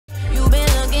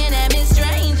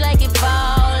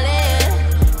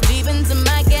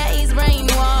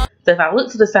So if I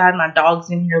look to the side, my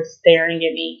dog's in here staring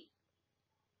at me.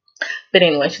 But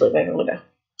anyway, she looked back in the window.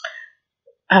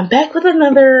 I'm back with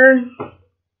another,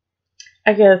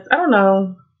 I guess, I don't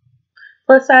know,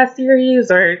 plus size series,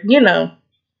 or, because,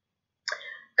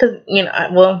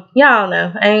 well, y'all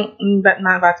know, I ain't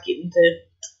not about to get into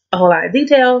a whole lot of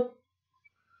detail.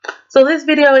 So this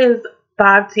video is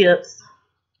 5 tips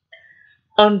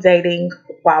on dating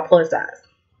while plus size.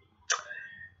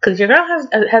 Because your girl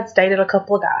has dated a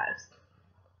couple of guys.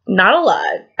 Not a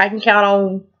lot. I can count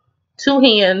on 2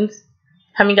 hands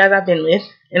how many guys I've been with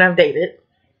and I've dated.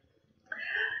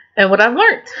 And what I've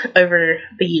learned over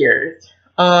the years.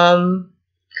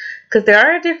 Because there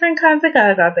are different kinds of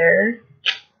guys out there.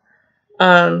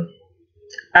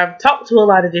 I've talked to a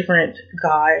lot of different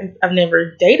guys. I've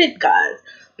never dated guys.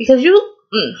 Because you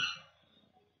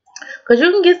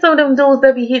can get some of them dudes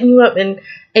that be hitting you up and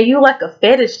you like a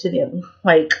fetish to them.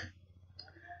 Like,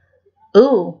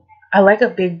 ooh, I like a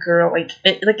big girl. Like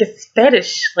it's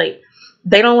fetish. Like,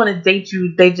 they don't want to date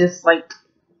you. They just, like,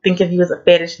 think of you as a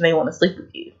fetish and they want to sleep with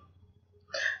you.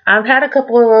 I've had a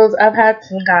couple of those. I've had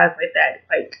some guys like that.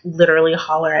 Like, literally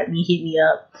holler at me, hit me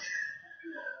up.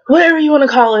 Whatever you want to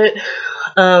call it.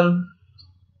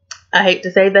 I hate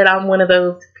to say that I'm one of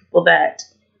those people that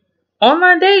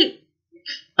online date.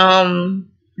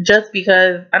 Just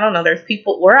because, I don't know, there's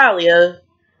people where I live.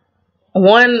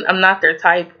 1, I'm not their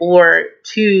type, or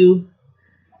 2,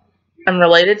 I'm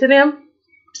related to them.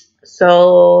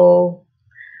 So,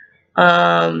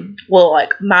 well,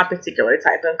 like my particular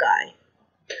type of guy,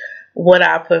 what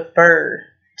I prefer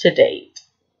to date.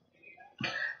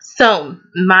 So,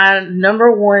 my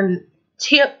number 1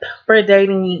 tip for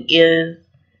dating is,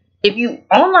 if you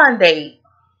online date,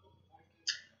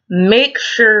 make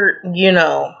sure,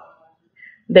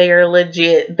 they are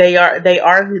legit. They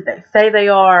are who they say they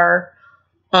are.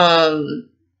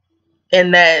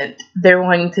 And that they're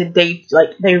wanting to date,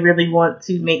 like, they really want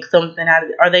to make something out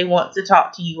of it, or they want to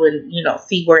talk to you and,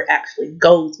 see where it actually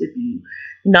goes with you.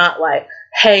 Not like,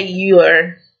 hey, you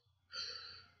are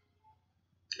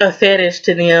a fetish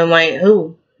to them. Like,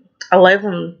 ooh, I like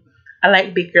them. I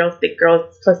like big girls, thick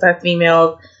girls, plus size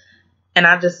females. And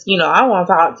I just, I want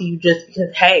to talk to you just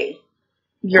because, hey,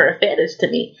 you're a fetish to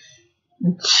me.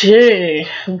 Gee,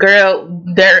 girl,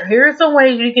 here's some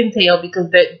ways you can tell, because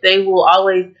they will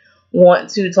always want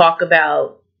to talk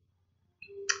about,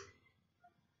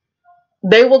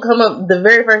 they will come up, the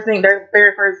very first thing, their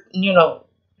very first,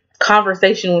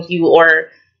 conversation with you,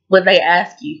 or what they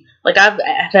ask you. Like, I've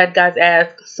had guys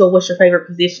ask, so what's your favorite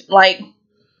position? Like,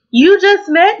 you just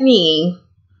met me.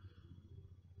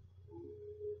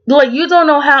 Like, you don't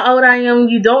know how old I am.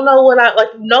 You don't know what I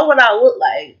look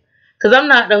like. Because I'm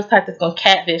not those types that's going to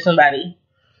catfish somebody.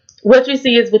 What you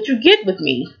see is what you get with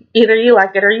me. Either you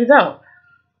like it or you don't.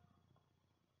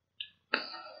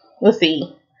 Let's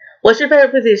see. What's your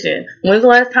favorite position? When's the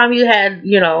last time you had,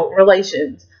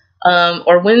 relations?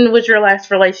 Or when was your last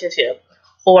relationship?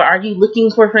 Or are you looking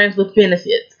for friends with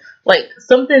benefits? Like,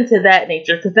 something to that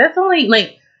nature. Because that's only,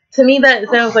 like, to me, that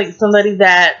sounds like somebody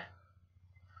that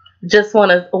just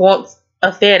wants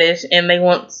a fetish, and they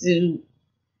want to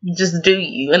just do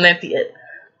you, and that's it.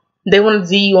 They want to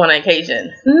do you on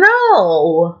occasion.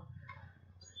 No,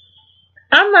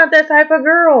 I'm not that type of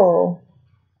girl.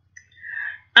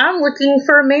 I'm looking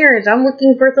for marriage. I'm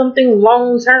looking for something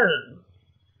long term.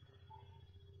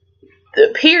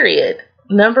 Period.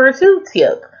 Number 2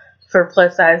 tip for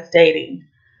plus size dating.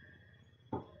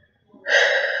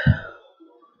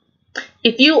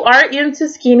 If you are into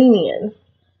skinny men,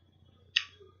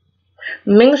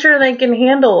 make sure they can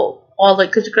handle all the,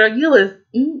 because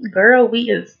we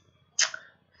is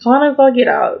fun as I'll get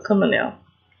out. Come on now.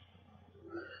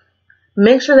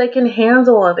 Make sure they can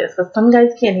handle all this, because some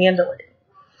guys can't handle it.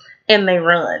 And they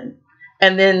run.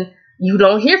 And then you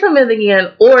don't hear from them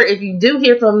again. Or if you do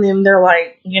hear from them, they're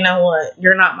like, you know what?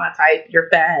 You're not my type. You're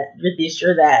fat. You're this,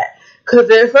 you're that. Because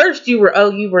at first you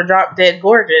were drop dead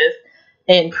gorgeous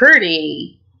and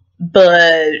pretty,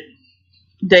 but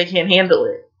they can't handle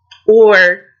it.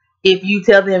 Or if you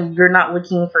tell them you're not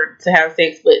looking to have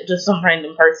sex with just some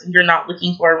random person, you're not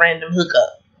looking for a random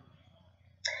hookup.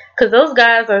 Because those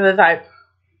guys are the type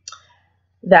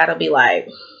that'll be like,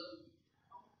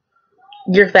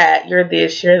 you're fat, you're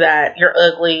this, you're that, you're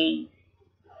ugly,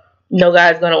 no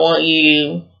guy's gonna want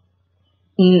you,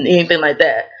 anything like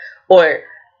that. Or,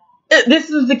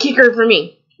 this is the kicker for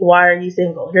me. Why are you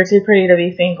single? You're too pretty to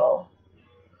be single.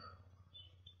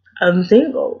 I'm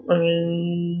single. I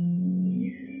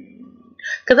mean,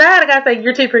 because I had a guy say,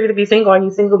 you're too pretty to be single. Are you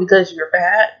single because you're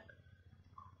fat?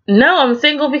 No, I'm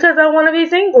single because I want to be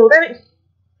single.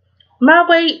 My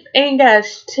weight ain't got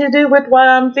to do with why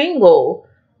I'm single.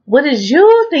 What is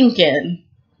you thinking?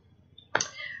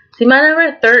 See, my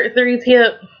number three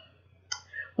tip,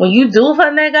 when you do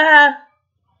find that guy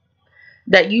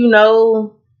that you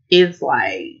know is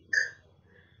like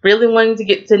really wanting to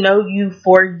get to know you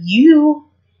for you,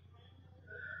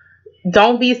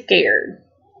 don't be scared.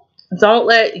 Don't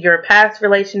let your past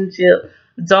relationship,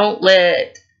 don't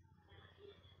let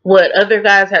what other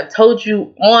guys have told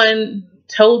you or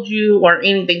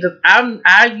anything. Because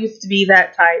I used to be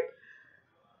that type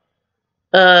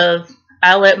of,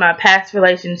 I let my past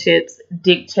relationships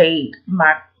dictate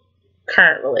my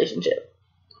current relationship.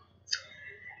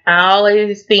 I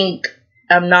always think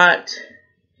I'm not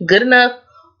good enough,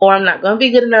 or I'm not going to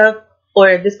be good enough,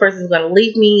 or this person's going to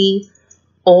leave me,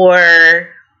 or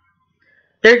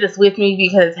they're just with me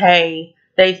because, hey,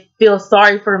 they feel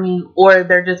sorry for me, or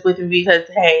they're just with me because,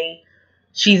 hey,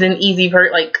 she's an easy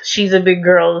person, like, she's a big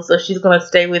girl, so she's going to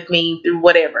stay with me through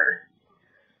whatever.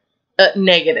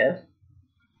 Negative.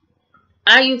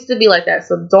 I used to be like that,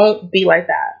 so don't be like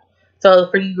that. So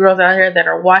for you girls out here that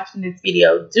are watching this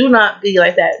video, do not be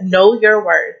like that. Know your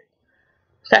worth.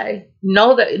 Okay?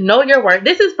 Know your worth.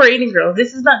 This is for any girls.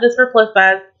 This is not just for plus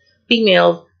size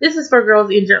females. This is for girls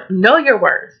in general. Know your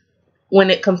worth when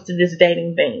it comes to this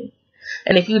dating thing.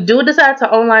 And if you do decide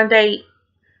to online date,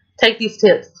 take these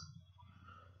tips.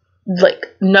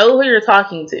 Like, know who you're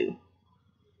talking to.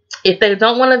 If they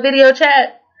don't want a video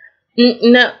chat,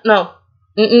 no.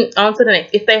 On to the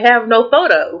next. If they have no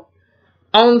photo,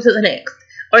 on to the next.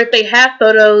 Or if they have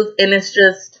photos and it's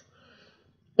just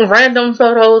random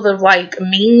photos of like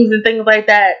memes and things like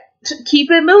that, keep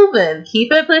it moving.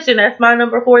 Keep it pushing. That's my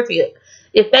number 4 tip.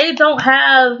 If they don't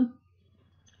have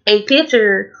a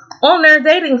picture on their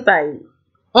dating site,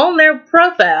 on their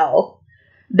profile,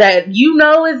 that you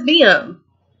know is them,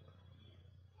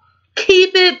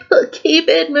 keep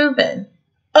it moving.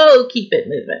 Oh, keep it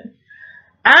moving.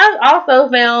 I've also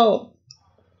found,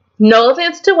 no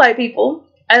offense to white people,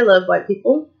 I love white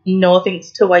people, no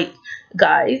offense to white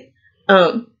guys,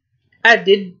 I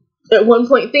did at one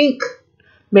point think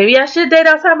maybe I should date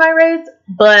outside my race,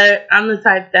 but I'm the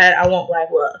type that I want black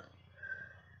love.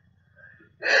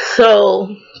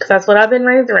 So, because that's what I've been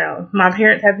raised around. My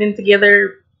parents have been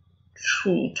together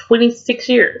 26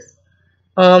 years.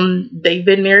 They've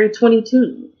been married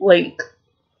 22. Like,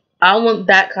 I want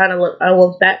that kind of love. I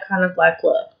want that kind of black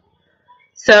love.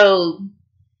 So,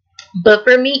 but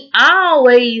for me, I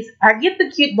get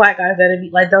the cute black guys that'll be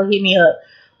like, they'll hit me up,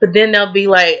 but then they'll be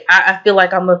like, I feel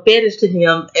like I'm a fetish to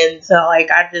them, and so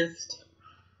like I just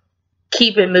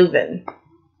keep it moving.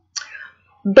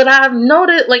 But I've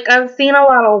noticed, like, I've seen a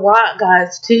lot of white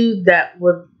guys too that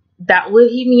would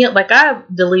hit me up. Like,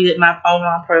 I've deleted my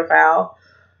online profile,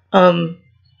 so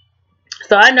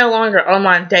I no longer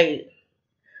online date.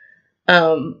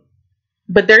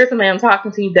 But there's a man I'm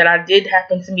talking to that I did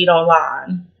happen to meet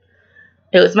online.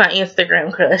 It was my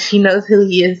Instagram crush. He knows who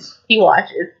he is. He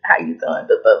watches. How you doing?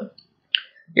 But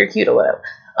you're cute or whatever.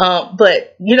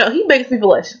 But you know, he makes me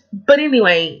blush. But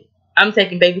anyway, I'm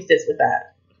taking baby steps with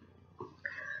that.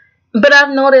 But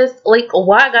I've noticed, like,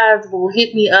 white guys will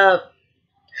hit me up,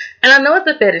 and I know it's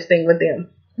a fetish thing with them.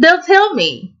 They'll tell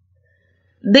me.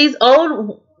 These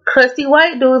old crusty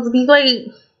white dudes be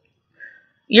like,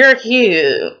 "You're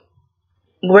cute.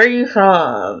 Where you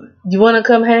from? You want to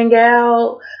come hang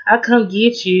out? I'll come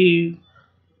get you."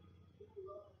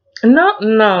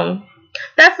 No.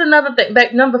 That's another thing.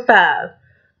 Back number 5.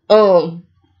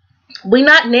 We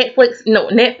not Netflix. No,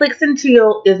 Netflix and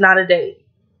chill is not a date.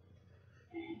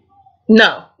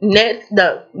 No.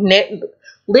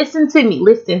 Listen to me.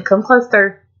 Listen. Come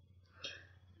closer.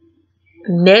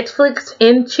 Netflix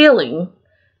and chilling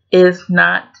is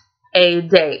not a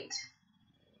date.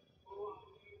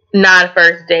 Not a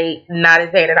first date, not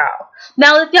a date at all.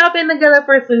 Now, if y'all been together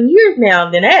for some years now,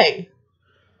 then hey,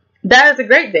 that is a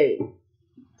great date.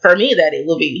 For me, that it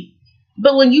will be.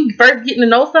 But when you first getting to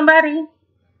know somebody,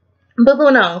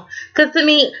 no. Because to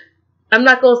me, I'm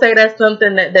not going to say that's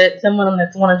something that someone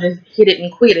that's want to just hit it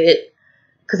and quit it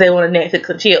because they want to Netflix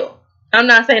and chill. I'm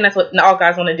not saying that's what all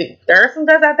guys want to do. There are some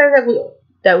guys out there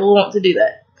that will want to do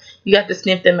that. You have to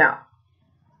sniff them out.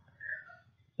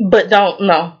 But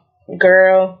no.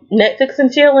 Girl, Netflix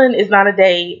and chilling is not a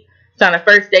date. It's not a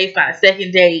first date. It's not a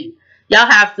second date. Y'all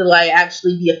have to like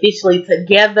actually be officially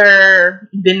together.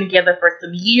 Been together for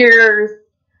some years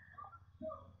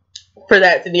for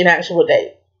that to be an actual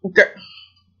date. Girl,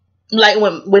 like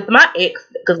with my ex,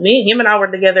 because him and I were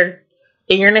together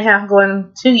a year and a half,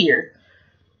 going 2 years.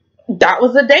 That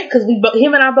was a date because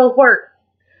him and I both worked.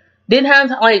 Didn't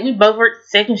have we both worked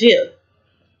second shift.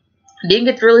 Didn't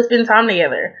get to really spend time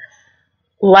together.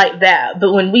 like that.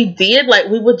 But when we did, like,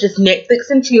 we would just Netflix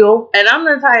and chill. And I'm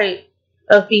the type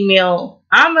of female,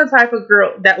 I'm the type of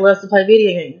girl that loves to play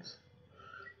video games.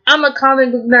 I'm a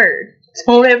comic book nerd.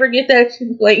 Don't ever get that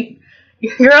shit. Like,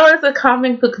 girl is a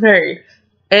comic book nerd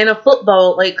and a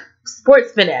football, like,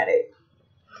 sports fanatic.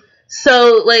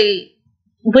 So, like,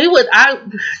 I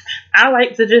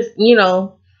like to just, you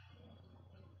know,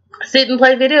 sit and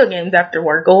play video games after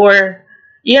work. Or,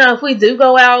 you know, if we do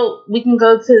go out, we can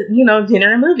go to, you know,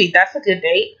 dinner and movie. That's a good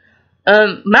date.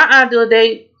 My ideal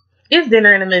date is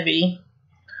dinner and a movie.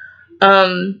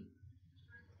 But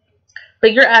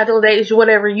your ideal date is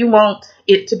whatever you want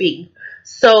it to be.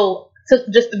 So,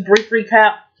 just a brief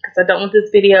recap, because I don't want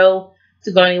this video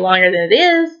to go any longer than it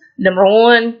is. Number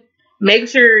one, make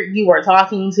sure you are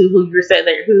talking to who they say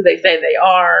they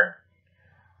are.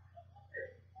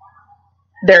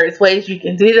 There is ways you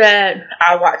can do that.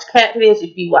 I watch Catfish.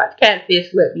 If you watch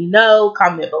Catfish, let me know.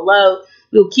 Comment below.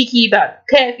 We'll kiki about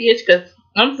Catfish, because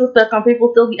I'm still stuck on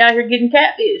people still out here getting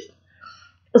catfish.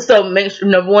 So make sure,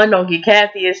 number one, don't get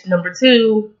catfish. Number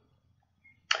two,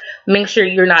 make sure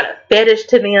you're not a fetish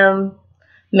to them.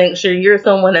 Make sure you're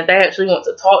someone that they actually want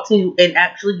to talk to and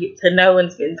actually get to know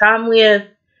and spend time with.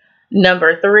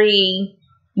 Number three,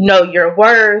 know your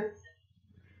worth.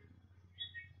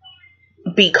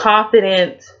 Be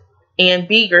confident and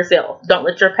be yourself. Don't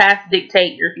let your past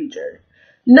dictate your future.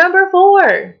 Number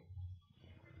four,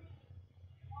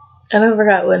 and I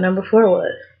forgot what number four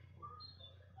was.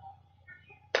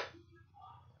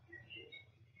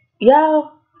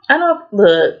 Y'all, I don't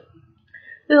look.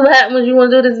 This is what happens when you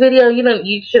want to do this video.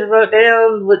 You should have wrote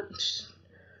down what,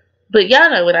 but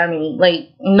y'all know what I mean.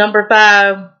 Like, number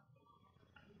five,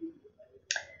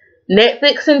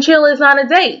 Netflix and chill is not a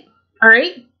date.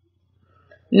 Alright?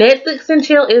 Netflix and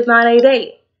chill is not a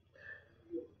date.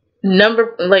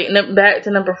 Back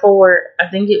to number four, I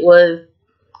think it was,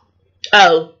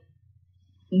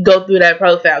 go through that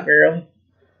profile, girl.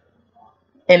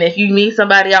 And if you meet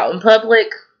somebody out in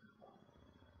public,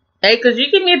 hey, because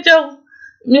you can meet your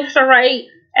Mr. Right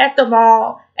at the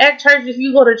mall, at church if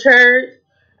you go to church.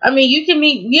 I mean, you can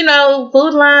meet,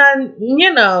 Food Line, you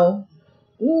can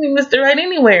meet Mr. Right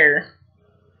anywhere.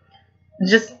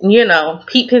 Just,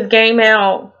 peep his game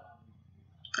out.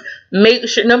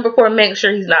 Number four, make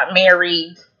sure he's not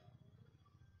married.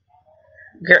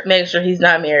 Make sure he's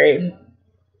not married.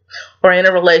 Or in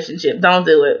a relationship. Don't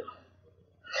do it.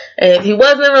 And if he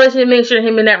was in a relationship, make sure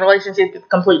him in that relationship is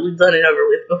completely done and over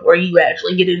with before you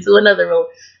actually get into another role.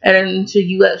 And until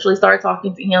you actually start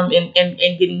talking to him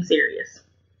and getting serious.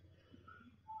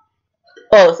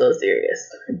 Oh, so serious.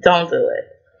 Don't do it.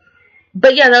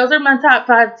 But yeah, those are my top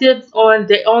 5 tips on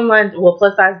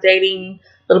plus size dating,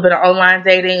 a little bit of online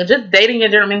dating, just dating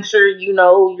in general. Make sure you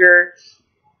know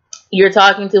you're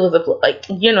talking to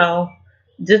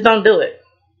just don't do it.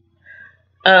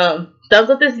 Thumbs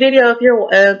up this video if you're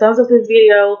thumbs up this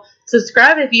video.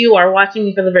 Subscribe if you are watching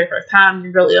me for the very first time.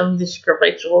 This is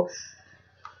Rachel.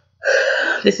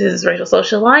 This is Rachel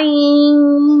Social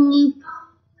Life.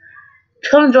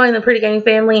 Come join the Pretty Gang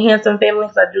family, handsome family,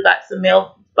 because I do got some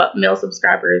male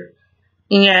subscribers,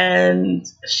 and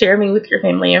share me with your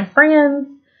family and friends.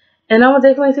 And I will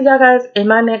definitely see y'all guys in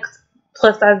my next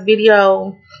plus size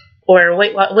video, or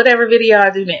whatever video I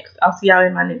do next. I'll see y'all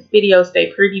in my next video.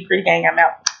 Stay pretty gang. I'm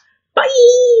out. Bye.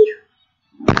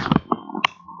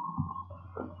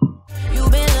 You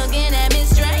been looking at me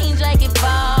strange like it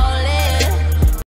falls.